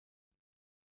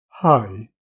Hi,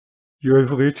 you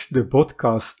have reached the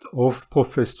podcast of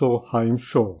Professor Haim.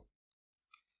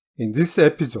 In this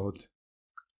episode,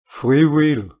 Free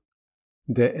Will,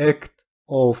 the act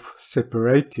of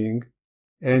separating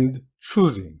and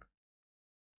choosing.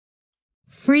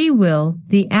 Free will,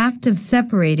 the act of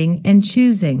separating and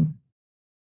choosing.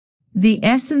 The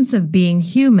essence of being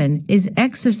human is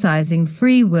exercising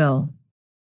free will.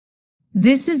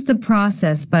 This is the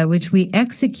process by which we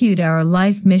execute our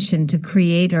life mission to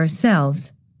create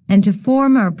ourselves and to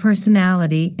form our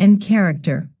personality and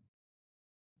character.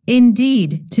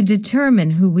 Indeed, to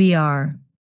determine who we are.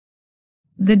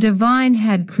 The divine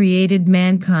had created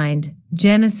mankind,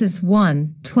 Genesis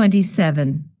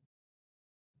 1:27.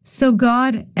 So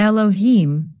God,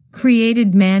 Elohim,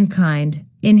 created mankind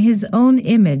in his own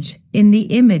image, in the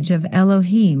image of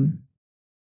Elohim.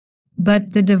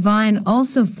 But the divine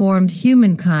also formed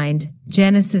humankind,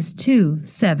 Genesis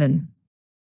 2:7.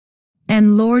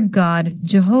 And Lord God,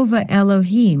 Jehovah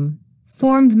Elohim,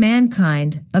 formed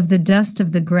mankind of the dust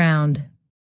of the ground.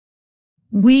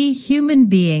 We human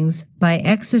beings, by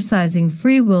exercising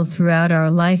free will throughout our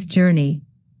life journey,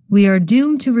 we are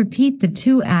doomed to repeat the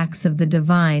two acts of the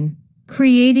divine,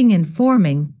 creating and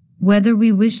forming, whether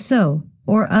we wish so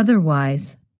or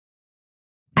otherwise.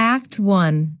 Act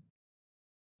 1.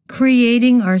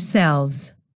 Creating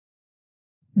ourselves.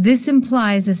 This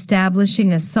implies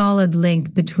establishing a solid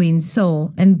link between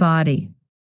soul and body.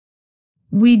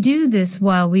 We do this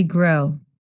while we grow.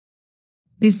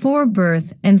 Before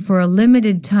birth and for a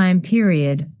limited time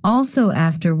period, also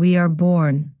after we are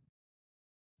born.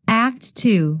 Act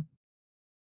 2.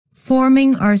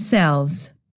 Forming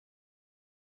ourselves.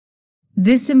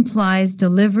 This implies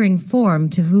delivering form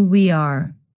to who we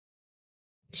are.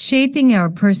 Shaping our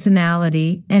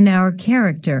personality and our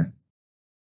character.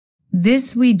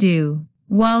 This we do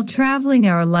while traveling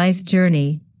our life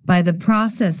journey by the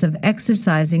process of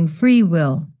exercising free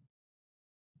will.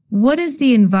 What is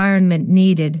the environment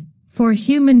needed for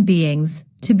human beings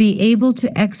to be able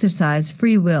to exercise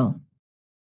free will?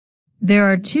 There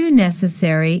are two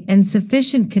necessary and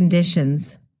sufficient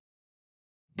conditions.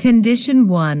 Condition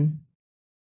 1.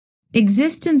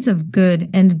 Existence of good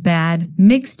and bad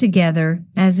mixed together,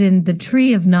 as in the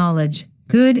tree of knowledge,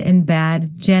 good and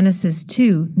bad, Genesis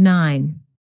 2:9.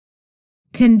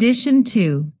 Condition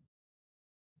 2.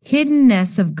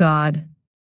 Hiddenness of God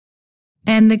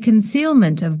and the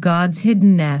concealment of God's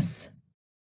hiddenness.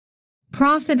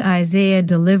 Prophet Isaiah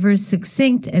delivers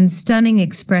succinct and stunning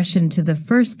expression to the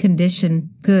first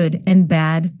condition, good and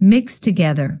bad mixed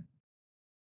together.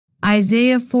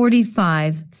 Isaiah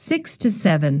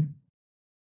 45:6-7.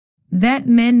 That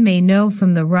men may know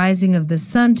from the rising of the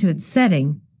sun to its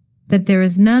setting, that there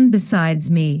is none besides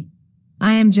me.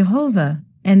 I am Jehovah,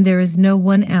 and there is no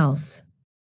one else.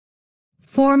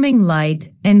 Forming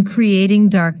light and creating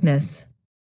darkness.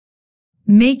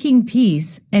 Making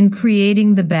peace and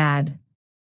creating the bad.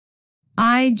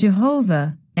 I,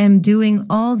 Jehovah, am doing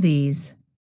all these.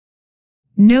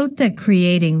 Note that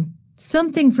creating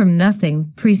something from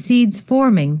nothing precedes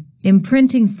forming,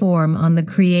 imprinting form on the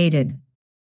created.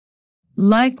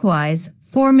 Likewise,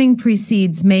 forming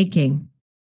precedes making.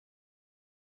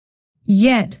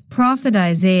 Yet, Prophet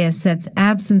Isaiah sets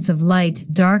absence of light,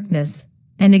 darkness,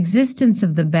 and existence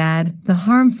of the bad, the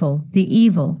harmful, the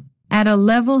evil, at a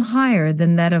level higher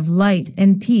than that of light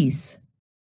and peace.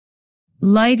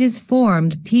 Light is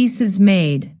formed, peace is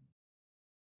made.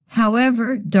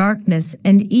 However, darkness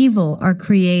and evil are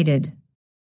created.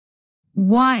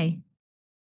 Why?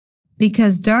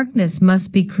 Because darkness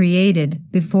must be created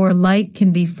before light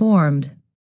can be formed.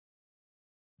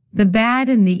 The bad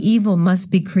and the evil must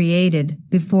be created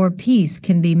before peace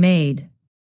can be made.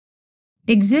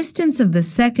 Existence of the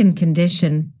second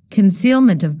condition,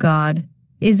 concealment of God,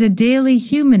 is a daily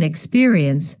human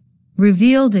experience,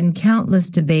 revealed in countless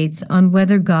debates on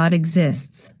whether God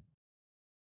exists.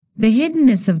 The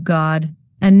hiddenness of God,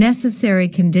 a necessary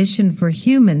condition for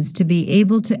humans to be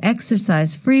able to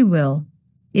exercise free will,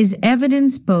 is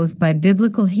evidenced both by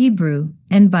biblical Hebrew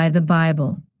and by the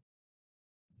Bible.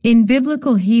 In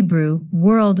biblical Hebrew,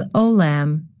 word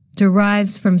olam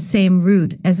derives from same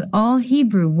root as all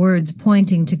Hebrew words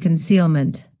pointing to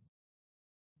concealment.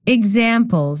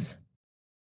 Examples.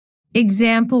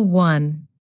 Example 1.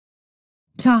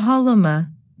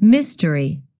 Tahaluma,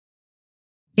 mystery.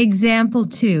 Example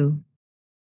 2.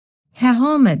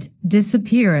 Hahomet,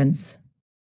 disappearance.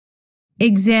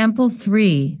 Example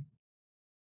 3.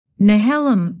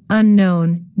 Nehelim,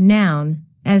 unknown, noun,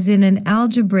 as in an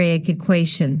algebraic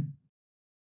equation.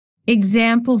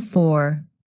 Example 4.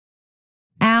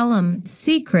 Alam,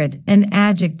 secret, an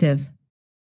adjective.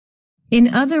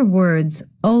 In other words,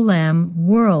 olam,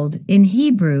 world, in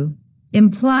Hebrew,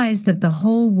 implies that the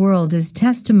whole world is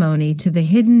testimony to the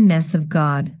hiddenness of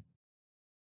God.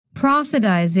 Prophet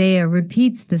Isaiah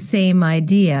repeats the same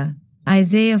idea,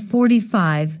 Isaiah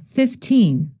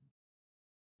 45:15.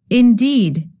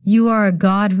 Indeed, you are a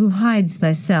God who hides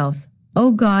thyself,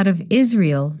 O God of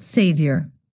Israel, Savior.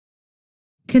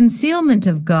 Concealment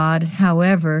of God,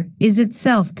 however, is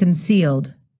itself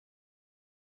concealed.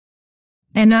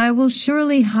 And I will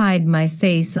surely hide my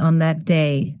face on that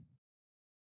day.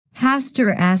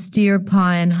 Haster astir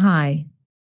pa and high.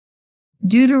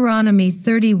 Deuteronomy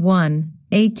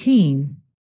 31:18.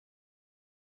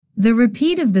 The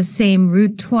repeat of the same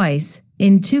root twice,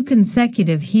 in two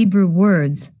consecutive Hebrew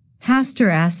words,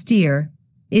 haster astir,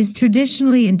 is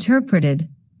traditionally interpreted,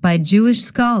 by Jewish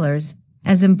scholars,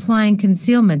 as implying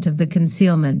concealment of the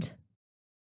concealment.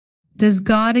 Does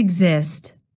God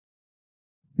exist?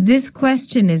 This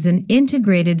question is an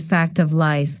integrated fact of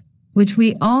life, which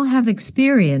we all have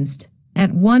experienced,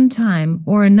 at one time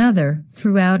or another,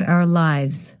 throughout our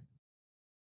lives.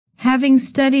 Having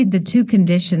studied the two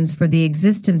conditions for the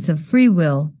existence of free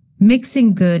will,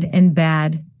 mixing good and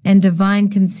bad, and divine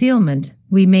concealment,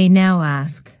 we may now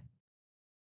ask,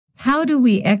 how do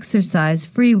we exercise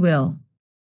free will?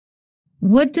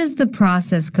 What does the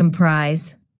process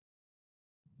comprise?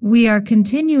 We are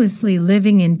continuously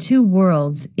living in two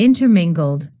worlds,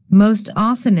 intermingled, most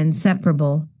often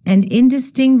inseparable, and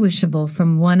indistinguishable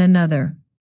from one another.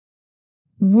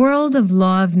 World of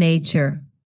law of nature.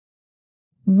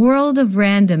 World of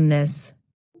randomness.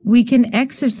 We can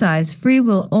exercise free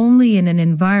will only in an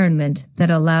environment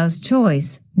that allows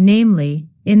choice, namely,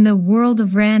 in the world of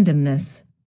randomness.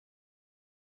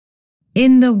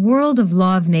 In the world of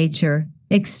law of nature,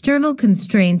 external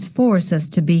constraints force us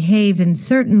to behave in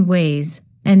certain ways,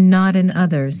 and not in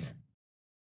others.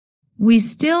 We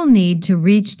still need to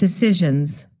reach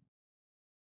decisions.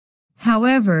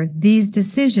 However, these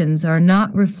decisions are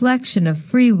not reflection of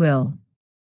free will.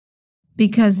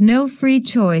 Because no free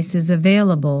choice is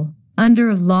available,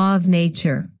 under law of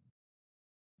nature.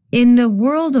 In the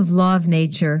world of law of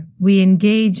nature, we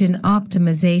engage in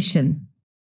optimization.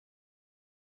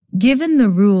 Given the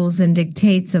rules and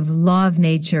dictates of law of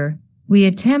nature, we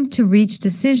attempt to reach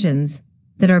decisions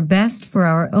that are best for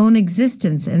our own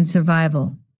existence and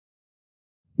survival.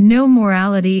 No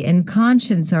morality and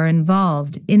conscience are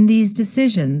involved in these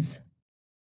decisions.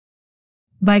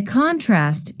 By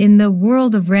contrast, in the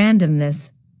world of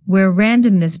randomness, where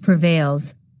randomness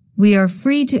prevails, we are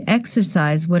free to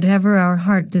exercise whatever our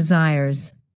heart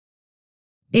desires.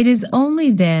 It is only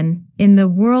then, in the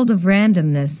world of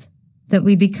randomness, that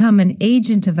we become an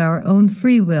agent of our own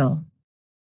free will.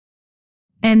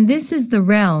 And this is the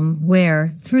realm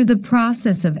where, through the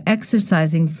process of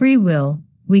exercising free will,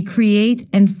 we create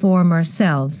and form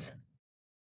ourselves.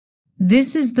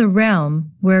 This is the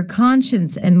realm where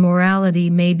conscience and morality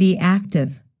may be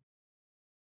active.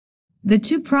 The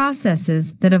two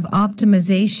processes, that of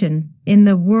optimization in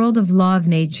the world of law of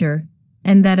nature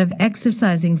and that of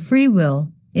exercising free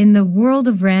will in the world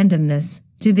of randomness,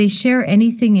 do they share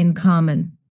anything in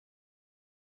common?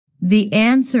 The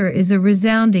answer is a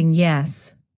resounding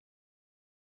yes.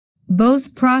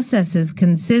 Both processes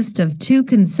consist of two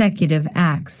consecutive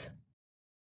acts.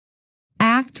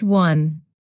 Act 1.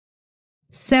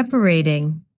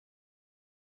 Separating.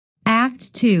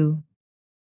 Act 2.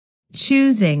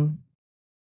 Choosing.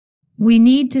 We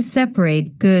need to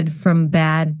separate good from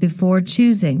bad before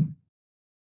choosing.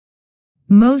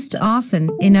 Most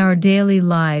often in our daily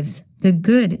lives, the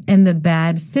good and the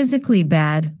bad, physically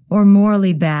bad or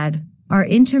morally bad, are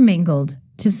intermingled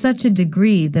to such a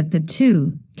degree that the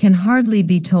two can hardly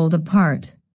be told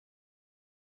apart.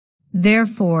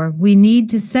 Therefore, we need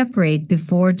to separate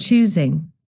before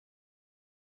choosing.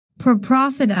 Per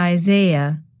prophet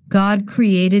Isaiah, God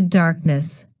created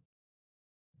darkness,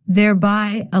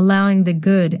 thereby allowing the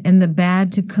good and the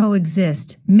bad to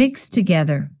coexist, mixed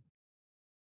together.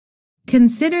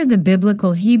 Consider the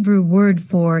biblical Hebrew word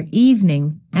for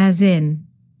evening, as in,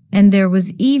 and there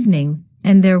was evening,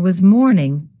 and there was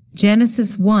morning,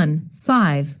 Genesis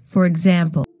 1:5, for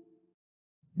example.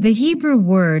 The Hebrew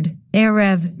word,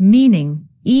 erev, meaning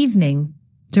evening,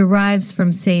 derives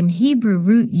from same Hebrew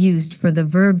root used for the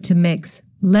verb to mix,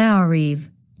 le'ariv,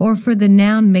 or for the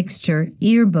noun mixture,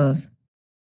 irbuv.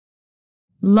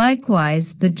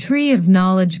 Likewise, the tree of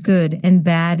knowledge good and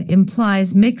bad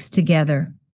implies mixed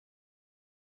together.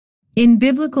 In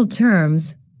biblical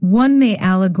terms, one may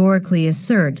allegorically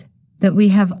assert that we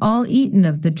have all eaten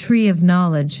of the tree of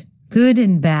knowledge, good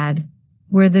and bad,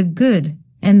 where the good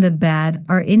and the bad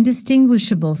are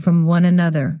indistinguishable from one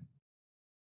another.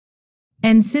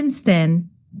 And since then,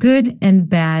 good and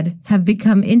bad have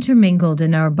become intermingled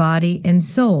in our body and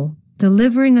soul,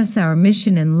 delivering us our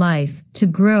mission in life to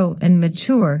grow and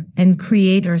mature and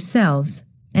create ourselves,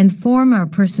 and form our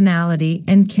personality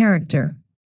and character.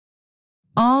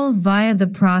 All via the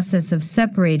process of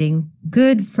separating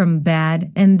good from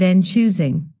bad and then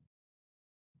choosing.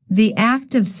 The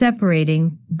act of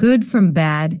separating good from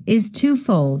bad is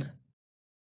twofold.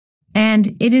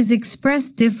 And it is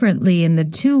expressed differently in the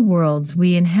two worlds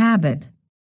we inhabit.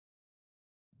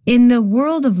 In the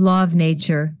world of law of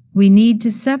nature, we need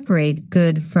to separate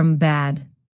good from bad.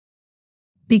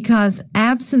 Because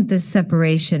absent this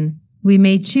separation, we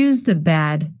may choose the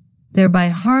bad, thereby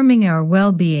harming our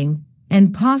well-being,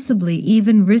 and possibly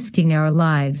even risking our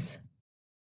lives.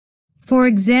 For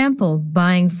example,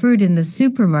 buying fruit in the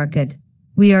supermarket,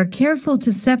 we are careful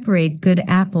to separate good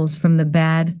apples from the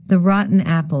bad, the rotten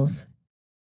apples.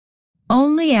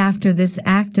 Only after this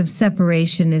act of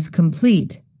separation is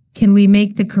complete, can we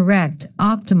make the correct,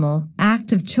 optimal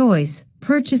act of choice,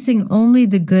 purchasing only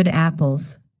the good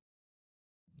apples.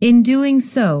 In doing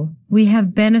so, we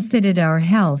have benefited our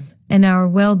health and our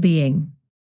well-being.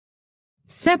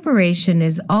 Separation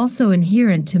is also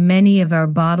inherent to many of our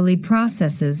bodily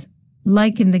processes,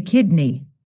 like in the kidney.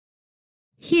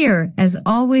 Here, as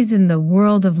always in the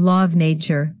world of law of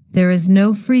nature, there is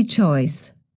no free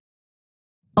choice.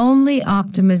 Only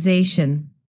optimization.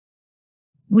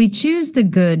 We choose the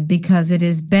good because it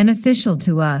is beneficial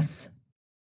to us.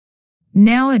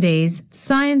 Nowadays,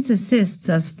 science assists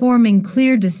us forming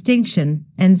clear distinction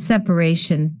and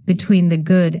separation between the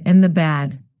good and the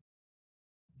bad.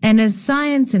 And as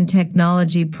science and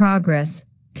technology progress,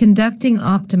 conducting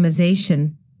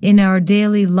optimization in our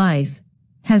daily life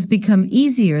has become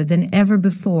easier than ever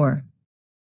before.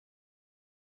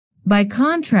 By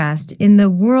contrast, in the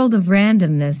world of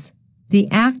randomness, the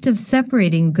act of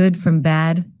separating good from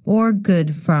bad, or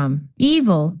good from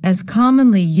evil, as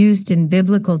commonly used in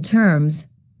biblical terms,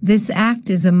 this act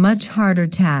is a much harder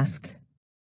task.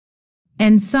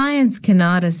 And science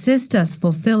cannot assist us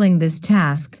fulfilling this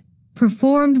task,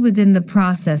 performed within the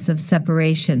process of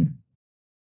separation.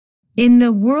 In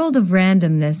the world of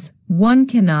randomness, one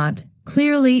cannot,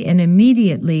 clearly and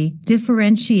immediately,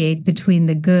 differentiate between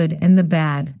the good and the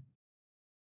bad.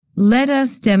 Let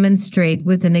us demonstrate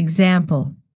with an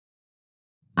example.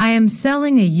 I am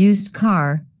selling a used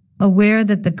car, aware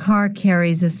that the car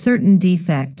carries a certain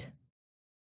defect.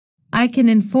 I can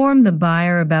inform the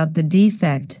buyer about the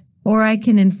defect, or I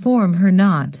can inform her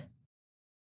not.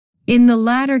 In the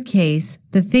latter case,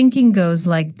 the thinking goes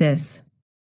like this.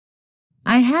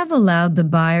 I have allowed the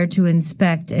buyer to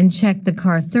inspect and check the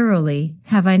car thoroughly,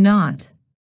 have I not?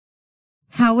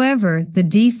 However, the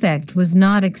defect was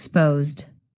not exposed.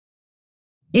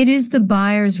 It is the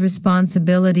buyer's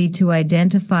responsibility to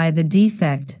identify the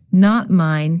defect, not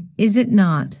mine, is it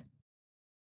not?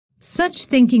 Such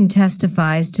thinking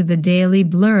testifies to the daily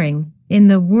blurring, in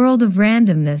the world of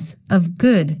randomness, of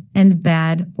good and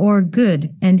bad or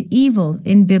good and evil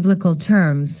in biblical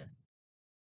terms.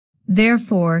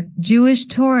 Therefore, Jewish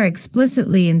Torah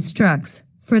explicitly instructs,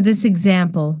 for this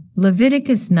example,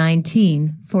 Leviticus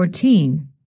 19:14.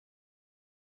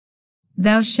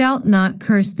 Thou shalt not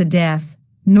curse the deaf,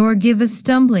 nor give a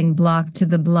stumbling block to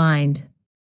the blind.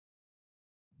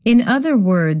 In other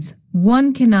words,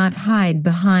 one cannot hide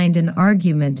behind an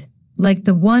argument, like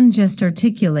the one just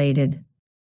articulated.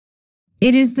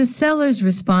 It is the seller's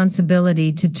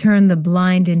responsibility to turn the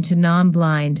blind into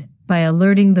non-blind, by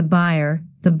alerting the buyer,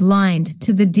 the blind,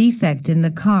 to the defect in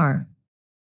the car.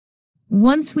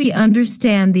 Once we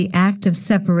understand the act of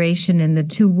separation in the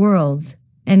two worlds,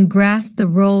 and grasp the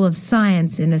role of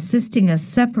science in assisting us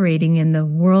separating in the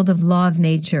world of law of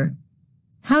nature,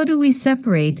 how do we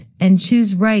separate and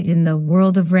choose right in the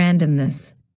world of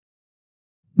randomness?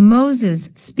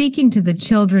 Moses, speaking to the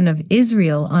children of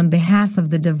Israel on behalf of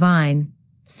the divine,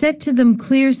 set to them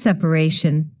clear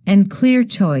separation and clear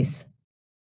choice.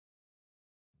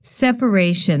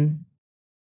 Separation.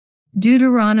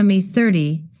 Deuteronomy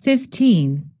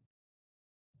 30:15.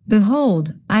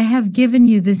 Behold, I have given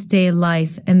you this day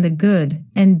life and the good,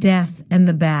 and death and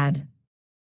the bad.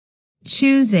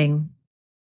 Choosing.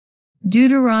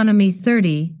 Deuteronomy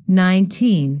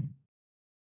 30:19.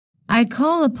 I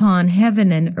call upon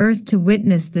heaven and earth to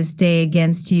witness this day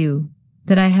against you,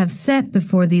 that I have set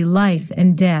before thee life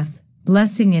and death,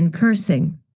 blessing and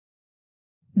cursing.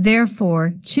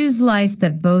 Therefore, choose life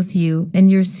that both you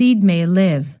and your seed may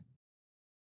live.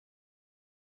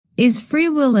 Is free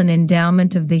will an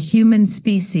endowment of the human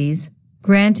species,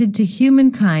 granted to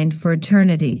humankind for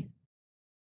eternity?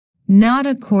 Not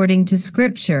according to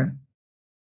Scripture.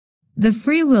 The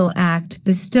free will act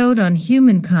bestowed on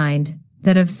humankind,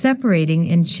 that of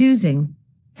separating and choosing,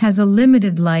 has a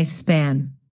limited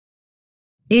lifespan.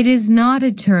 It is not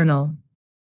eternal.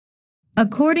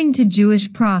 According to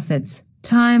Jewish prophets,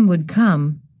 time would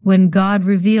come when God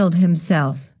revealed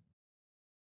himself.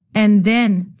 And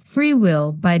then, free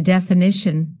will, by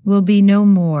definition, will be no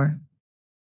more.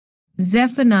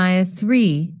 Zephaniah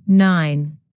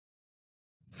 3:9.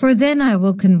 For then I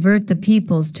will convert the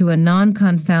peoples to a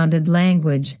non-confounded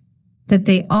language, that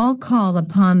they all call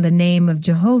upon the name of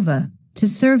Jehovah, to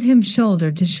serve him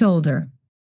shoulder to shoulder.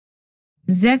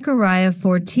 Zechariah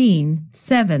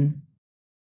 14:7.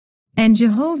 And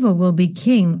Jehovah will be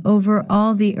king over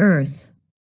all the earth.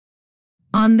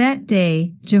 On that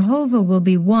day, Jehovah will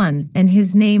be one and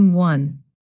his name one.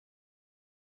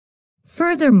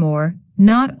 Furthermore,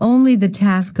 not only the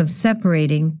task of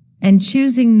separating and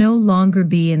choosing no longer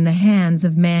be in the hands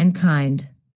of mankind.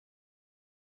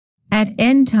 At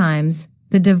end times,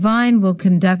 the divine will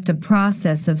conduct a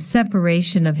process of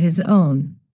separation of his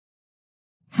own.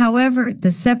 However,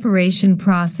 the separation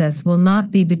process will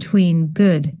not be between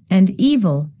good and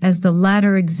evil as the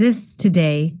latter exists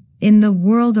today in the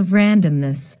world of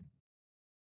randomness.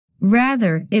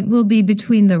 Rather, it will be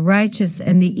between the righteous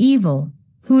and the evil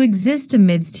who exist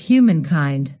amidst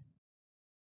humankind.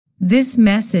 This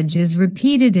message is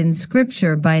repeated in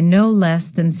Scripture by no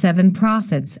less than 7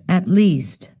 prophets at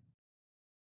least.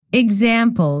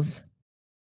 Examples: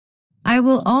 I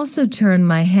will also turn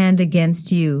my hand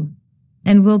against you,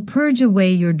 and will purge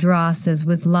away your dross as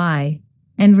with lye,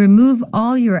 and remove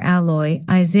all your alloy.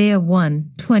 Isaiah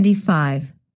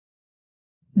 1:25.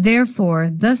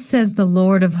 Therefore, thus says the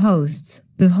Lord of hosts,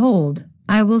 Behold,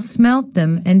 I will smelt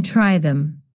them and try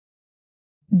them.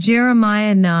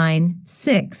 Jeremiah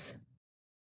 9:6.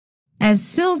 As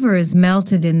silver is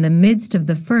melted in the midst of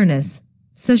the furnace,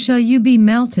 so shall you be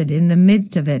melted in the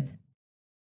midst of it.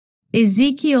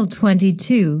 Ezekiel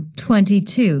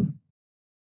 22:22.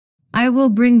 I will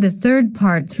bring the third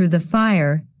part through the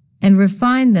fire, and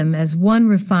refine them as one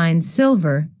refines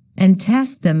silver, and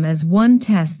test them as one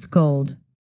tests gold.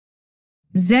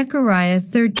 Zechariah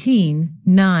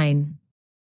 13:9.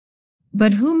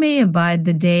 But who may abide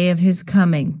the day of his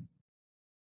coming?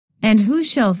 And who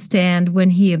shall stand when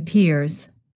he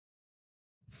appears?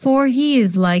 For he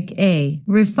is like a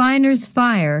refiner's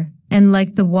fire, and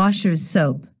like the washer's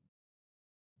soap.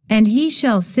 And he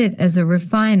shall sit as a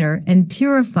refiner and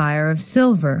purifier of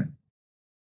silver.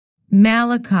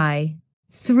 Malachi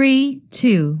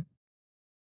 3:2.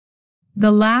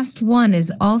 The last one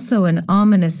is also an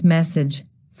ominous message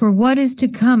for what is to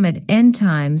come at end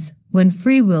times when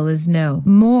free will is no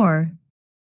more.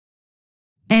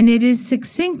 And it is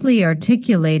succinctly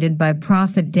articulated by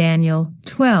Prophet Daniel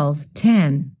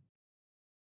 12:10.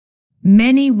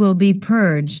 Many will be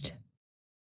purged,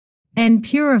 and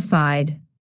purified,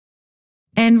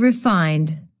 and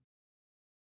refined.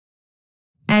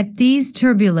 At these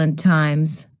turbulent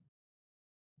times,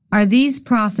 are these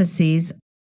prophecies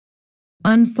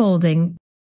unfolding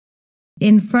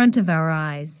in front of our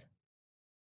eyes.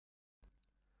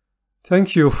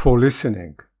 Thank you for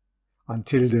listening.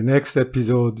 Until the next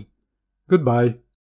episode, goodbye.